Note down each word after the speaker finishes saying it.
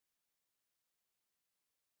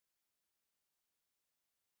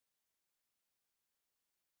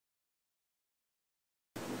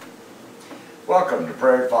Welcome to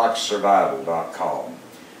PrairieFoxSurvival.com.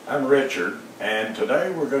 I'm Richard, and today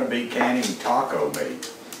we're going to be canning taco meat.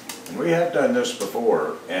 And we have done this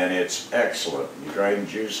before, and it's excellent. You drain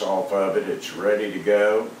juice off of it, it's ready to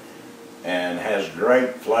go, and has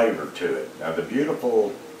great flavor to it. Now the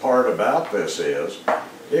beautiful part about this is,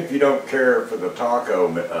 if you don't care for the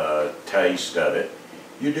taco taste of it,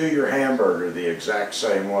 you do your hamburger the exact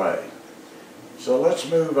same way. So let's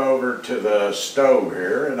move over to the stove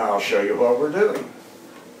here and I'll show you what we're doing.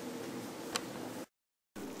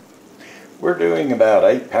 We're doing about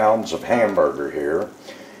 8 pounds of hamburger here,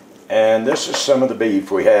 and this is some of the beef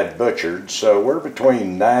we had butchered, so we're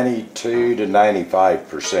between 92 to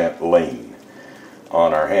 95% lean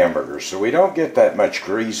on our hamburgers, so we don't get that much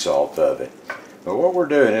grease off of it. But what we're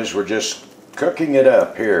doing is we're just cooking it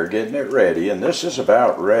up here, getting it ready, and this is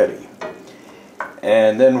about ready.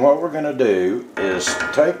 And then what we're going to do is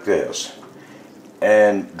take this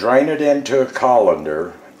and drain it into a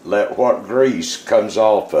colander, let what grease comes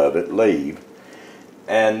off of it leave,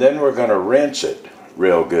 and then we're going to rinse it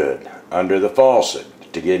real good under the faucet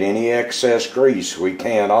to get any excess grease we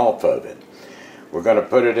can off of it. We're going to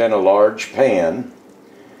put it in a large pan,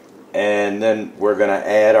 and then we're going to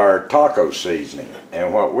add our taco seasoning.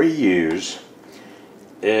 And what we use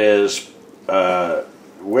is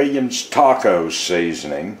Williams taco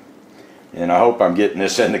seasoning, and I hope I'm getting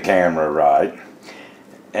this in the camera right,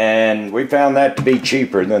 and we found that to be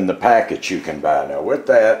cheaper than the packets you can buy. Now with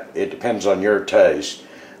that, it depends on your taste.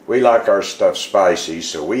 We like our stuff spicy,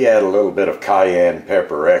 so we add a little bit of cayenne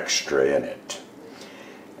pepper extra in it,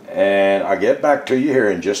 and I'll get back to you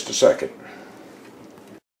here in just a second.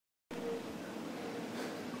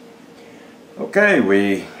 Okay,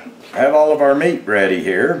 we have all of our meat ready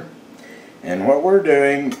here. And what we're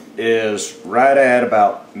doing is right at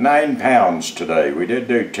about 9 pounds today. We did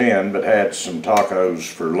do 10, but had some tacos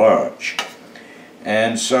for lunch.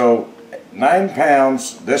 And so 9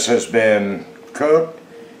 pounds, this has been cooked,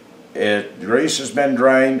 grease has been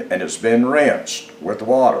drained, and it's been rinsed with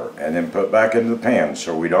water and then put back into the pan.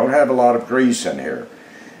 So we don't have a lot of grease in here.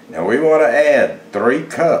 Now we want to add 3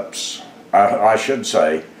 cups, I should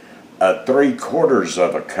say 3/4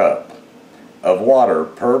 of a cup of water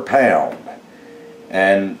per pound.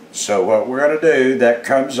 And so what we're going to do, that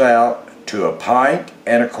comes out to 1 pint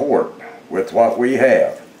and 1 quart with what we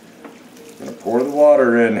have. I'm going to pour the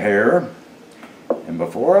water in here, and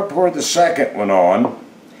before I pour the second one on,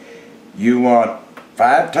 you want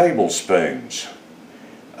 5 tablespoons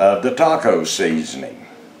of the taco seasoning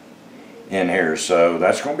in here. So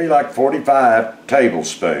that's going to be like 45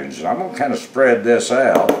 tablespoons. And I'm going to kind of spread this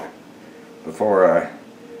out before I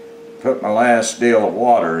put my last deal of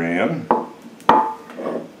water in.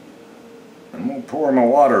 I'm going to pour my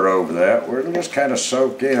water over that where it'll just kind of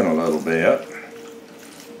soak in a little bit.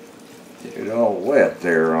 Get it all wet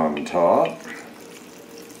there on top.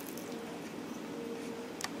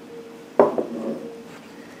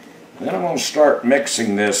 Then I'm going to start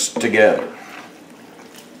mixing this together.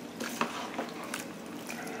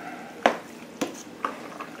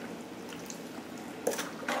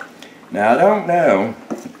 Now I don't know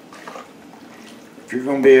if you're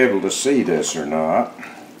going to be able to see this or not.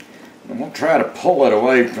 I'm going to try to pull it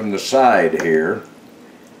away from the side here.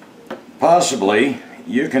 Possibly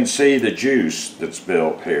you can see the juice that's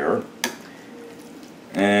built here,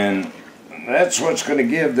 and that's what's going to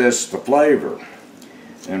give this the flavor.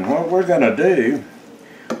 And what we're going to do,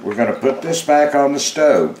 we're going to put this back on the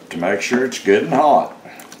stove to make sure it's good and hot,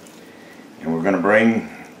 and we're going to bring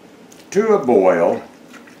to a boil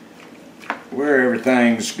where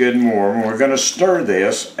everything's good and warm, and we're going to stir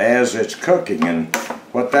this as it's cooking. And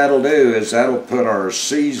what that'll do is that'll put our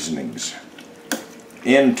seasonings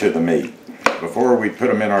into the meat before we put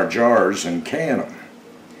them in our jars and can them.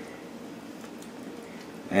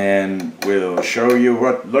 And we'll show you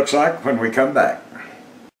what it looks like when we come back.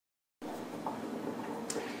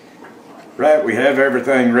 Right, we have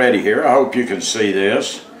everything ready here. I hope you can see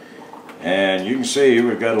this. And you can see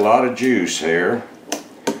we've got a lot of juice here.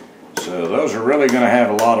 So those are really going to have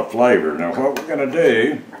a lot of flavor. Now what we're going to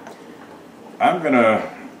do,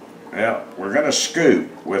 we're going to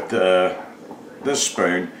scoop with this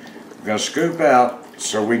spoon. We're going to scoop out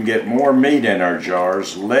so we can get more meat in our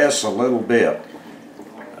jars, less a little bit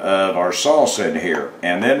of our sauce in here.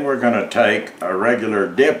 And then we're going to take a regular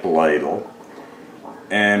dip ladle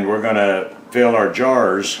and we're going to fill our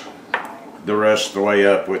jars the rest of the way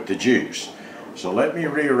up with the juice. So let me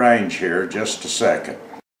rearrange here just a second.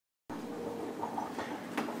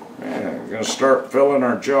 We're going to start filling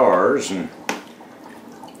our jars, and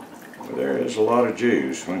there is a lot of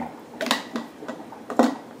juice.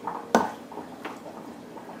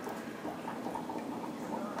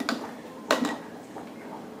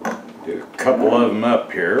 couple of them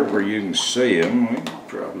up here where you can see them. We can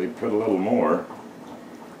probably put a little more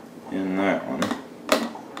in that one.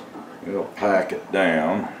 We'll pack it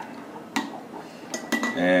down.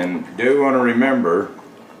 And do want to remember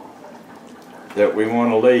that we want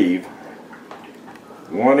to leave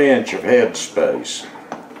 1 inch of head space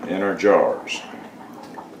in our jars.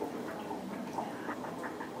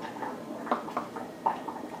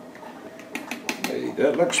 Hey,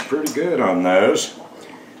 that looks pretty good on those.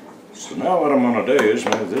 So now what I'm going to do is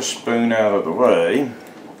move this spoon out of the way.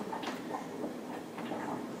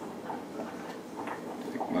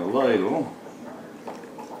 Take my ladle.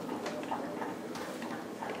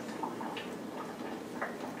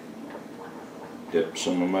 Dip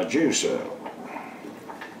some of my juice out.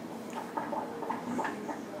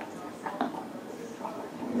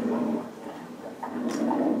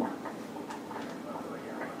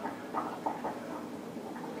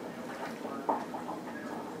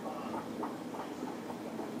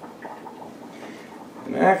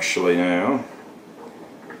 And actually now,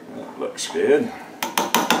 that looks good.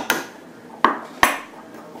 I'm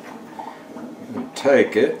going to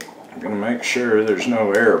take it. I'm going to make sure there's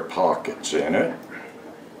no air pockets in it.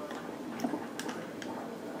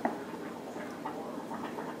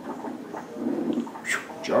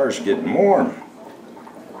 Jar's getting warm.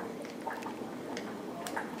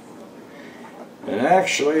 And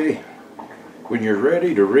actually, when you're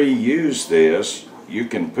ready to reuse this, you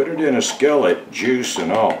can put it in a skillet, juice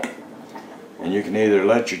and all. And you can either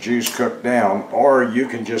let your juice cook down, or you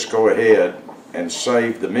can just go ahead and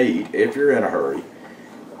save the meat if you're in a hurry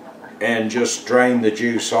and just drain the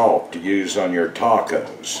juice off to use on your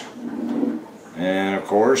tacos. And of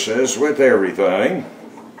course, as with everything,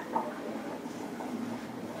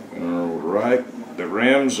 we'll right the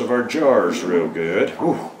rims of our jars real good.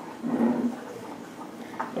 Whew.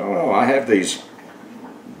 Oh, I have these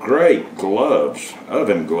great gloves,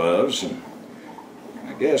 oven gloves, and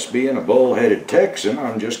I guess being a bull-headed Texan,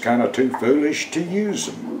 I'm just kind of too foolish to use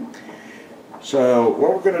them. So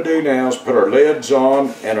what we're going to do now is put our lids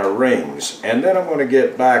on and our rings, and then I'm going to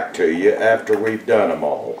get back to you after we've done them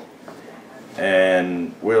all,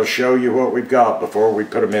 and we'll show you what we've got before we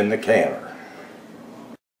put them in the canner.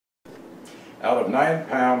 Out of 9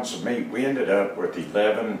 pounds of meat, we ended up with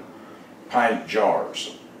 11 pint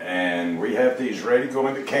jars. And we have these ready to go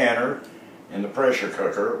in the canner in the pressure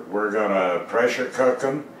cooker. We're going to pressure cook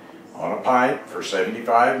them on a pint for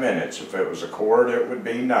 75 minutes. If it was a quart, it would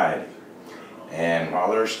be 90. And while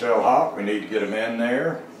they're still hot, we need to get them in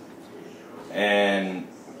there. And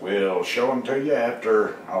we'll show them to you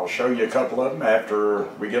after, I'll show you a couple of them after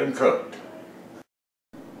we get them cooked.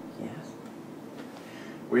 Yes.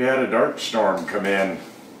 We had a dirt storm come in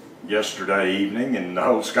yesterday evening, and the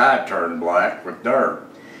whole sky turned black with dirt.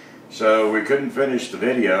 So we couldn't finish the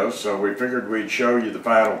video, so we figured we'd show you the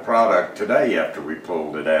final product today after we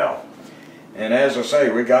pulled it out. And as I say,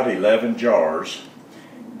 we got 11 jars,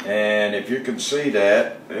 and if you can see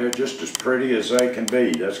that, they're just as pretty as they can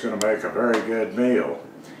be. That's going to make a very good meal.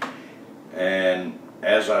 And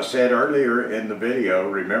as I said earlier in the video,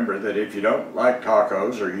 remember that if you don't like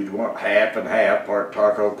tacos, or you want half and half, part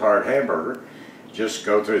taco, part hamburger, just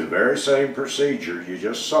go through the very same procedure you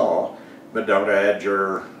just saw, but don't add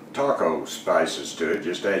your taco spices to it,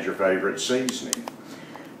 just add your favorite seasoning.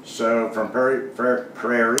 So from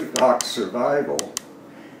Prairie Fox Survival,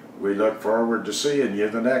 we look forward to seeing you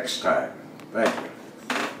the next time. Thank you.